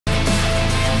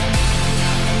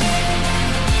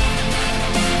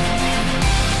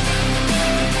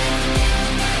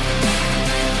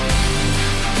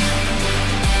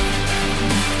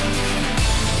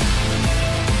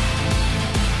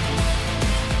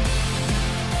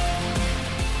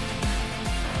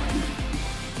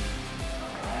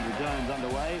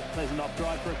off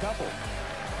drive for a couple.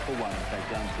 For one, in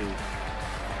fact, down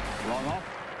to long off.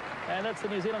 And that's the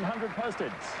New Zealand 100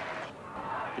 postage.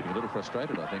 Getting a little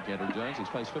frustrated, I think, Andrew Jones. He's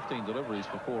faced 15 deliveries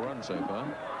for 4 runs so far.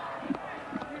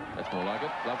 That's more like it.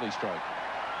 Lovely stroke.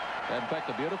 In fact,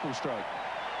 a beautiful stroke.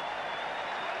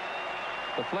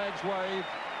 The flags wave,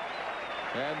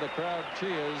 and the crowd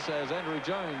cheers as Andrew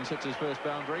Jones hits his first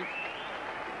boundary.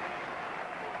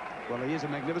 Well, he is a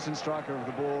magnificent striker of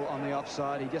the ball on the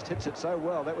offside. He just hits it so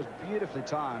well. That was beautifully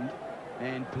timed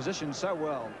and positioned so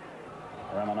well.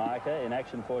 Ramanayake in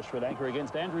action for Sri Lanka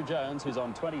against Andrew Jones, who's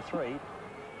on 23.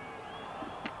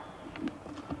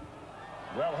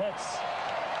 Well hits.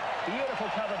 Beautiful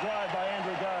cover drive by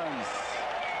Andrew Jones.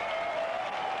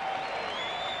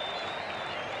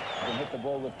 He can hit the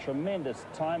ball with tremendous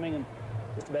timing, and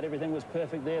just about everything was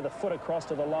perfect there. The foot across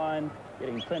to the line,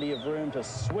 getting plenty of room to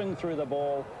swing through the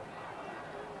ball.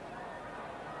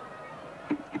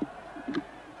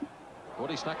 Well,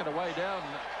 he snuck it away down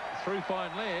through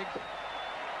fine leg.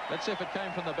 Let's see if it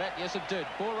came from the bat. Yes, it did.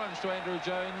 4 runs to Andrew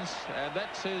Jones, and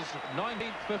that's his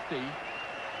 19th 50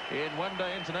 in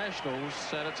one-day internationals,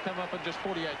 and it's come up in just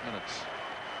 48 minutes.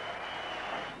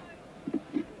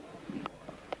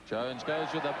 Jones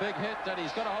goes with a big hit, and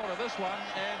he's got a hold of this one,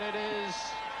 and it is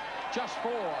just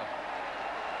 4.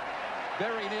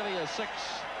 Very nearly a 6,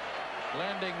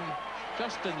 landing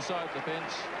just inside the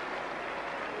fence.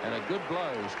 And a good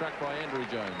blow struck by Andrew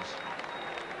Jones.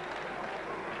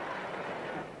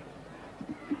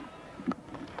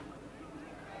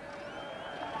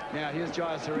 Now here's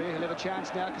Jayasuriya. He'll have a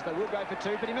chance now because they will go for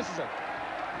 2, but he misses it.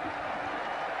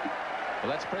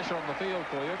 Well, that's pressure on the field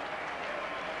for you.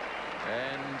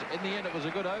 And in the end, it was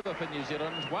a good over for New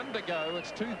Zealand. 1 to go.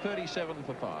 It's 2:37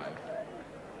 for 5.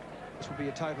 This will be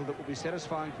a total that will be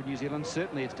satisfying for New Zealand.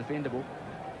 Certainly it's defendable,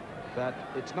 but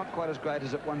it's not quite as great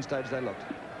as at one stage they looked.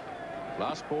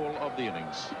 Last ball of the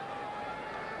innings.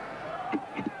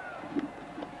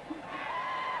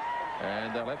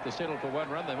 And they'll have to settle for 1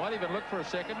 run. They might even look for a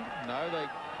second. No, they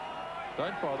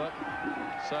don't bother.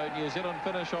 So New Zealand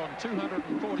finish on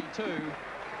 242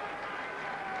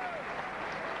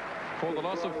 for the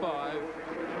loss of 5.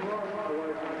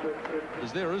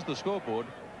 As there is the scoreboard.